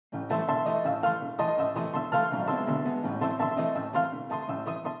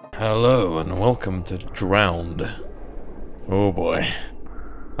Hello and welcome to Drowned. Oh boy.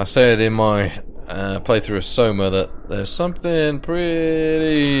 I said in my playthrough of Soma that there's something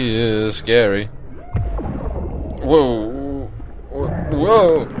pretty scary. Whoa.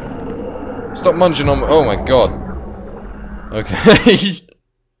 Whoa. Stop munching on me. Oh my god. Okay.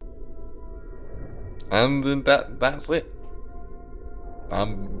 And then that's it.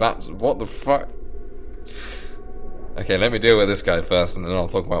 What the fuck? Okay, let me deal with this guy first, and then I'll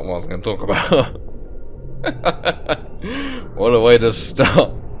talk about what I was going to talk about. What a way to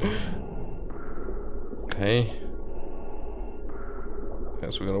start. Okay.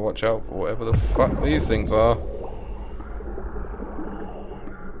 Guess we're going to watch out for whatever the fuck these things are.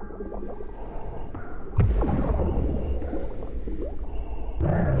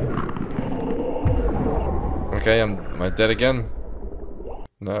 Okay, am I dead again?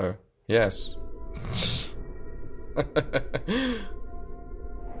 No. Yes.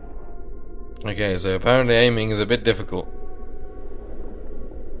 Okay, so apparently aiming is a bit difficult.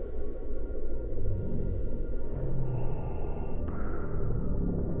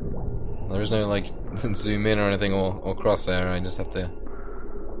 There is no like zoom in or anything or crosshair. I just have to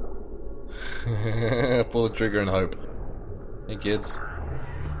pull the trigger and hope. Hey kids.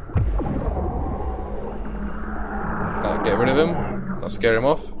 Get rid of him. Not scare him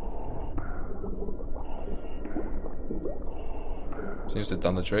off. Seems to have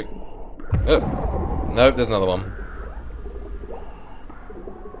done the trick. Oh! Nope, there's another one.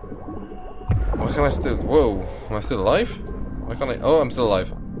 Why can't I still... Whoa! Am I still alive? Why can't I... Oh, I'm still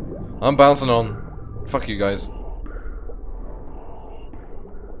alive. I'm bouncing on. Fuck you guys.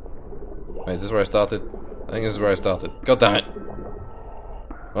 Wait, is this where I started? I think this is where I started. God damn it!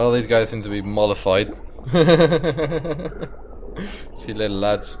 Well, these guys seem to be mollified. See you later,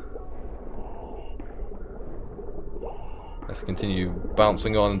 lads. Let's continue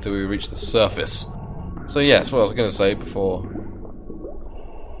bouncing on until we reach the surface. So yes, what I was going to say before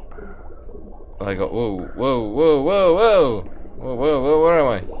I got... Whoa, whoa, whoa, whoa, whoa! Whoa, whoa, whoa, where am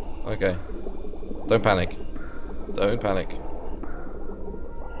I? Okay. Don't panic. Don't panic.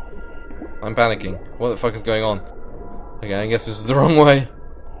 I'm panicking. What the fuck is going on? Okay, I guess this is the wrong way.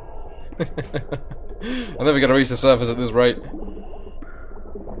 I'm never going to reach the surface at this rate.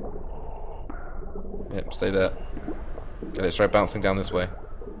 Yep, stay there. Get it straight bouncing down this way.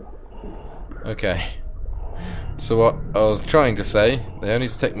 Okay. So what I was trying to say, they only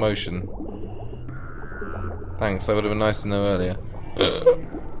detect motion. Thanks, that would have been nice to know earlier.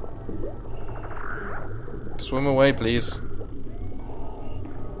 Swim away, please.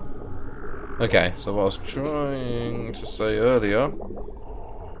 Okay, so what I was trying to say earlier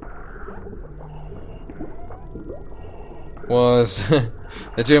was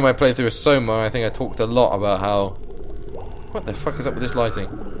that during my playthrough of Soma, I think I talked a lot about how... What the fuck is up with this lighting?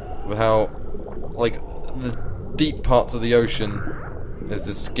 With how, like, the deep parts of the ocean is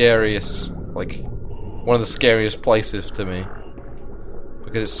the scariest, like, one of the scariest places to me.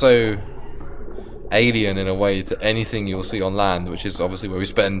 Because it's so alien in a way to anything you'll see on land, which is obviously where we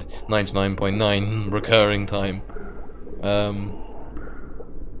spend 99.9 recurring time. And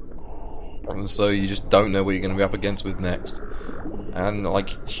so you just don't know what you're going to be up against with next. And,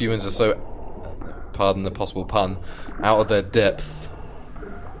 like, humans are so... pardon the possible pun, out of their depth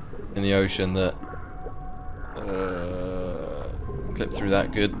in the ocean that clip through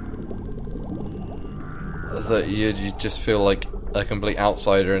that good that you just feel like a complete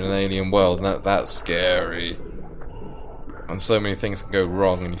outsider in an alien world, and that's scary. And so many things can go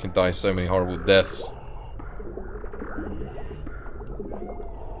wrong and you can die so many horrible deaths.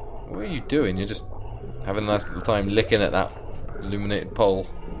 What are you doing? You're just having a nice little time licking at that illuminated pole.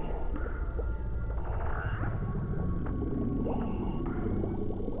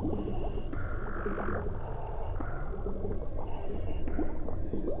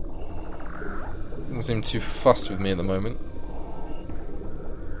 Doesn't seem too fussed with me at the moment.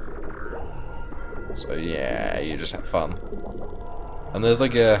 So yeah, you just have fun. And there's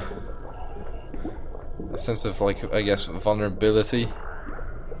like a sense of, like, I guess, vulnerability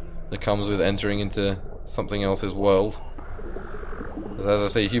that comes with entering into something else's world. As I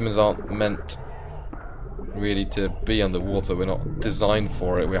say, humans aren't meant really to be underwater. We're not designed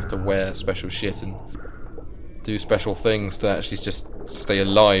for it. We have to wear special shit and do special things to actually just stay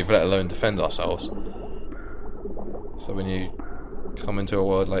alive, let alone defend ourselves. So when you come into a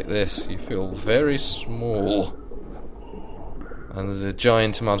world like this, you feel very small. And the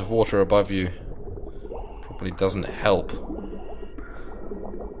giant amount of water above you probably doesn't help.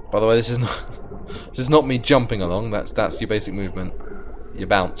 By the way, this is not me jumping along, that's your basic movement. You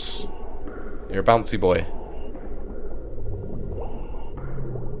bounce. You're a bouncy boy.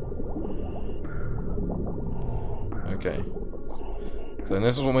 Okay. So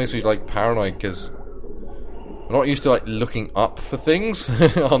this is what makes me like paranoid, because I'm not used to like looking up for things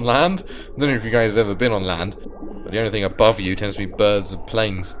on land. I don't know if you guys have ever been on land, but the only thing above you tends to be birds and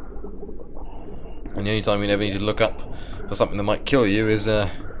planes. And the only time you ever need to look up for something that might kill you is in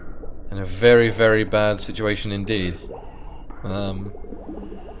a very, very bad situation indeed. In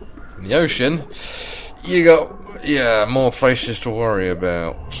the ocean, you got, yeah, more places to worry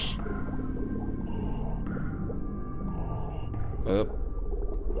about.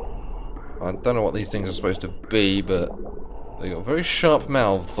 I don't know what these things are supposed to be, but they got very sharp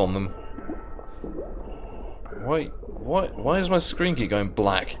mouths on them. Why does my screen keep going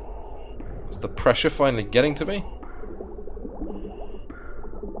black? Is the pressure finally getting to me?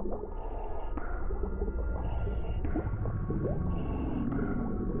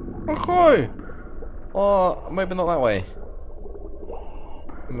 Okay. Oh, maybe not that way.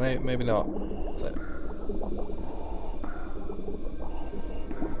 Maybe not.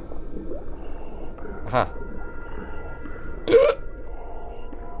 Aha.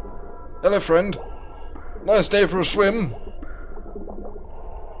 Hello, friend. Nice day for a swim.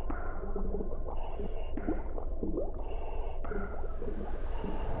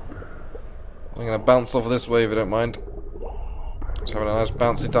 I'm gonna bounce off of this way if you don't mind. Just having a nice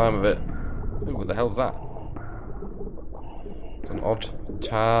bouncy time of it. Ooh, what the hell's that? It's an odd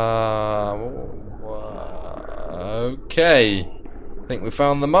okay. I think we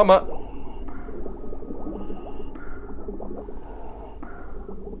found the mama.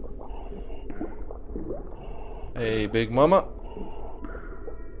 Hey, big mama.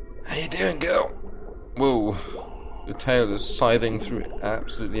 How you doing, girl? Whoa. The tail is scything through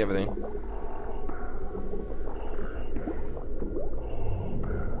absolutely everything.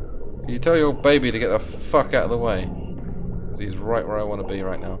 Can you tell your baby to get the fuck out of the way? Because he's right where I want to be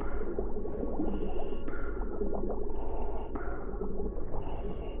right now.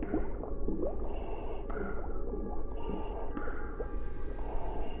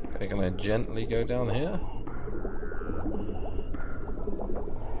 Okay, can I gently go down here?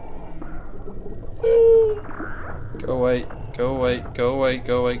 Go away, go away, go away,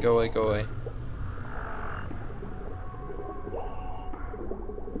 go away, go away, go away.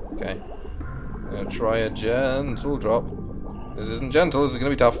 Okay. I'm gonna try a gentle drop. This isn't gentle, this is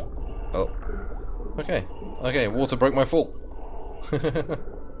gonna be tough. Oh. Okay. Okay, water broke my fall.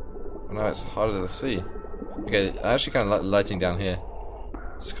 Now it's harder to see. Okay, I actually kind of like lighting down here.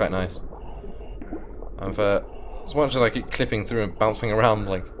 It's quite nice. And for as much as I keep clipping through and bouncing around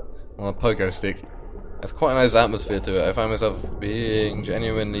like on a pogo stick, it's quite a nice atmosphere to it. I find myself being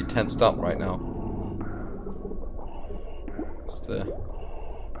genuinely tensed up right now. It's the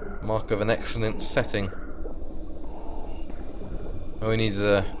mark of an excellent setting. All we need is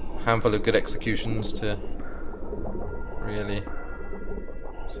a handful of good executions to really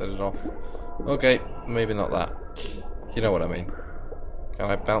set it off. Okay, maybe not that. You know what I mean. Can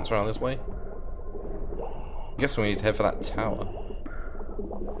I bounce around this way? I guess we need to head for that tower.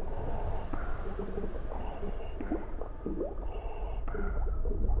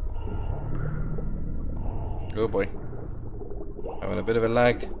 Oh boy. Having a bit of a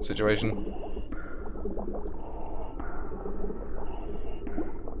lag situation.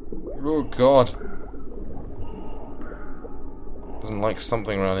 Oh god. Doesn't like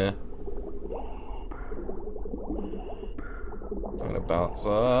something around here. I'm gonna bounce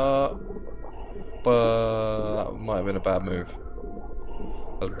up. But that might have been a bad move.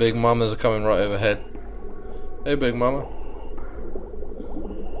 Those big mamas are coming right overhead. Hey, big mama.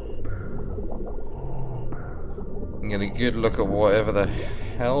 I'm getting a good look at whatever the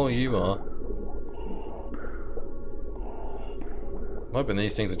hell you are. Hoping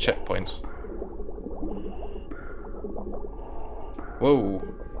these things are checkpoints. Whoa.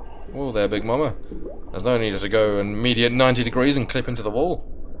 Whoa there, big mama. There's no need to go an immediate 90 degrees and clip into the wall.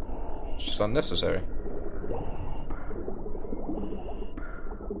 It's just unnecessary.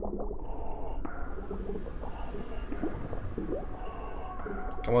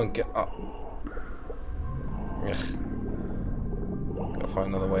 Come on, get up. Ugh. Gotta find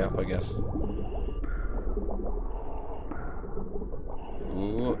another way up, I guess.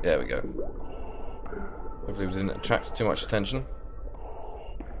 Ooh, there we go. Hopefully we didn't attract too much attention.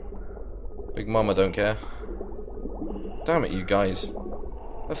 Big mama don't care. Damn it, you guys.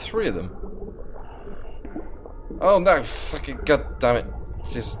 There are 3 of them. Oh no, fucking god damn it.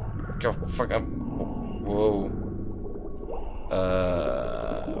 Just go fuck up. Whoa.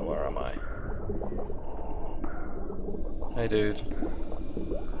 Where am I? Hey dude.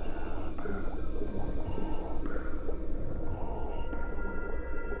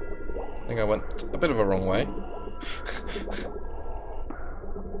 I think I went a bit of a wrong way.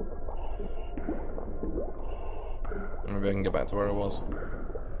 Maybe I can get back to where I was.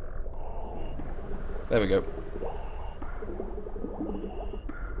 There we go.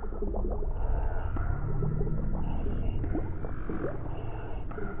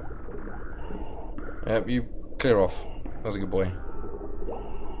 Yep, you clear off. That's a good boy.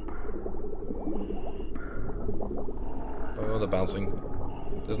 Oh, they're bouncing.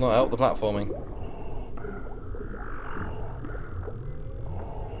 Does not help the platforming.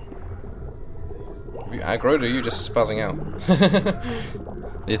 Are you aggroed or are you just spazzing out?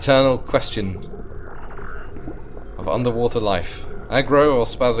 The eternal question of underwater life. Aggro or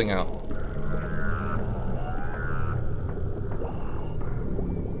spazzing out?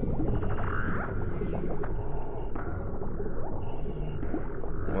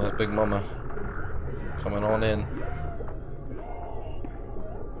 Well, there's Big Mama coming on in.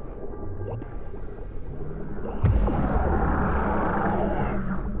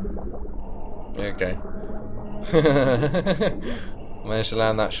 Okay. Managed to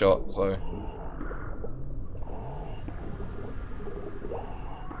land that shot, so.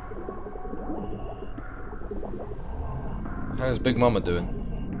 How's Big Mama doing?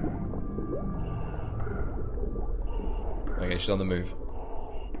 Okay, she's on the move.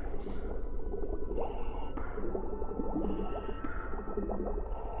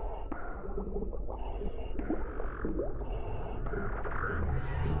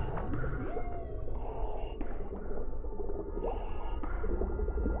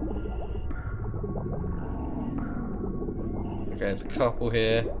 Okay, there's a couple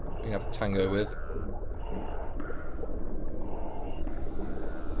here we have to tango with.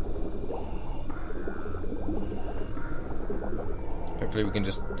 Hopefully we can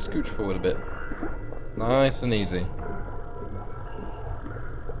just scooch forward a bit. Nice and easy.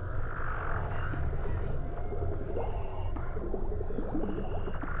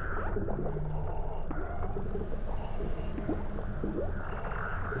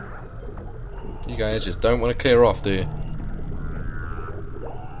 You guys just don't want to clear off, do you?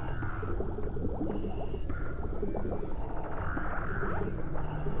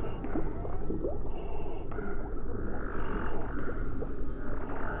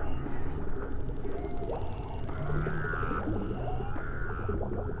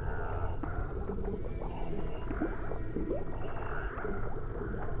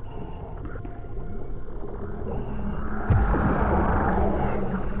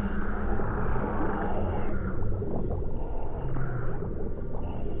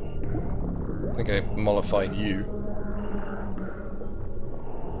 I think I mollified you.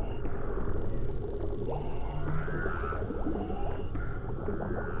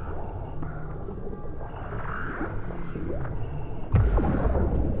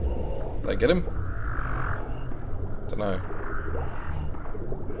 Did I get him? Dunno.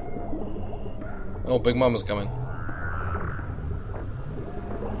 Oh, Big Mama's coming.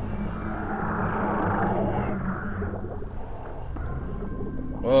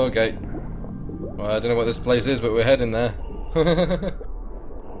 Okay. Well, I don't know what this place is, but we're heading there. I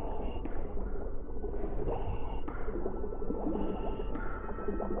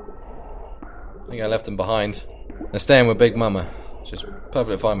think I left them behind. They're staying with Big Mama, which is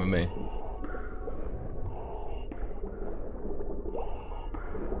perfectly fine with me.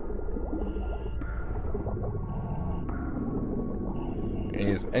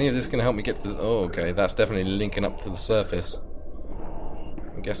 Is any of this going to help me get to the... Oh, okay, that's definitely linking up to the surface.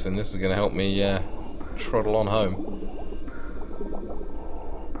 I'm guessing this is going to help me trottle on home.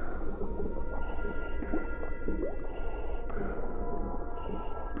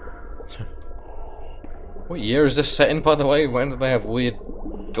 What year is this set in, by the way? When do they have weird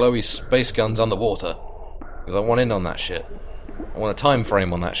glowy space guns underwater? Because I want in on that shit. I want a time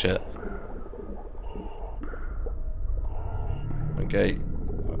frame on that shit. Okay.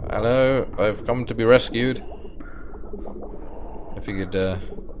 Hello, I've come to be rescued. If you could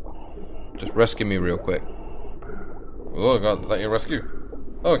just rescue me real quick. Oh god, is that your rescue?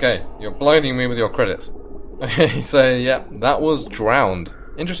 Okay, you're blinding me with your credits. Okay, so yeah, that was Drowned.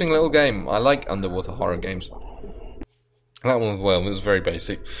 Interesting little game. I like underwater horror games. That one, well, it was very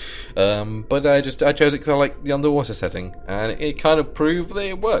basic. But I chose it because I like the underwater setting. And it kind of proved that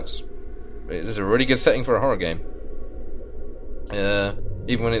it works. It is a really good setting for a horror game.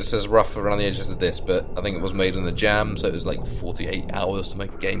 Even when it says rough around the edges of this, but I think it was made in the jam, so it was like 48 hours to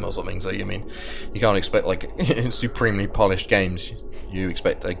make a game or something. So you mean you can't expect like supremely polished games. You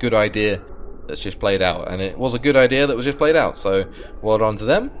expect a good idea that's just played out, and it was a good idea that was just played out. So well done to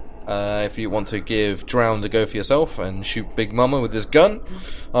them. if you want to give Drowned a go for yourself and shoot Big Mama with this gun,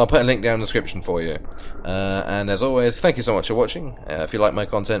 I'll put a link down in the description for you. And as always, thank you so much for watching. If you like my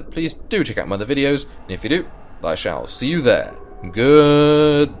content, please do check out my other videos, and if you do, I shall see you there.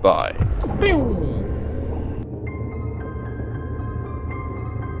 Goodbye. Pew!